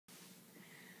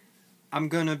I'm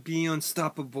gonna be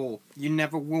unstoppable. You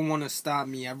never will wanna stop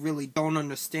me. I really don't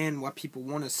understand why people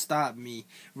wanna stop me.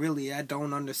 Really, I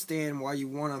don't understand why you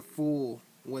wanna fool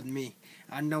with me.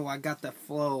 I know I got the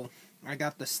flow. I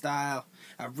got the style.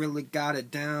 I really got it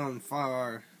down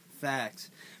for facts.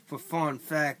 For fun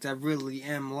fact, I really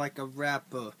am like a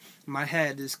rapper. My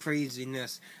head is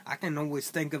craziness. I can always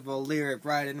think of a lyric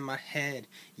right in my head.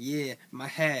 Yeah, my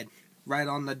head. Right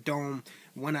on the dome.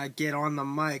 When I get on the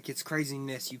mic, it's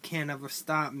craziness. You can't ever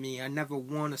stop me. I never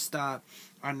want to stop.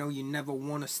 I know you never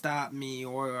want to stop me,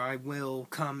 or I will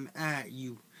come at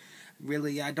you.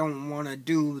 Really, I don't want to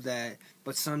do that.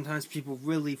 But sometimes people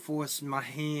really force my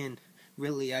hand.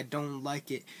 Really, I don't like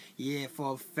it. Yeah,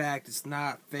 for a fact, it's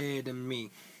not fair to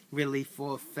me. Really,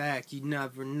 for a fact, you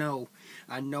never know.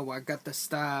 I know I got the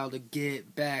style to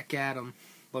get back at 'em.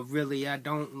 But really, I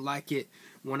don't like it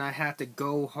when I have to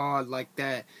go hard like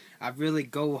that. I really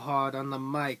go hard on the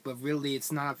mic, but really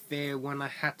it's not fair when I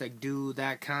have to do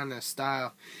that kind of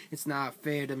style. It's not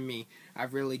fair to me. I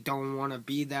really don't want to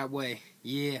be that way.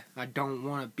 Yeah, I don't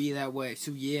want to be that way.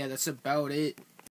 So yeah, that's about it.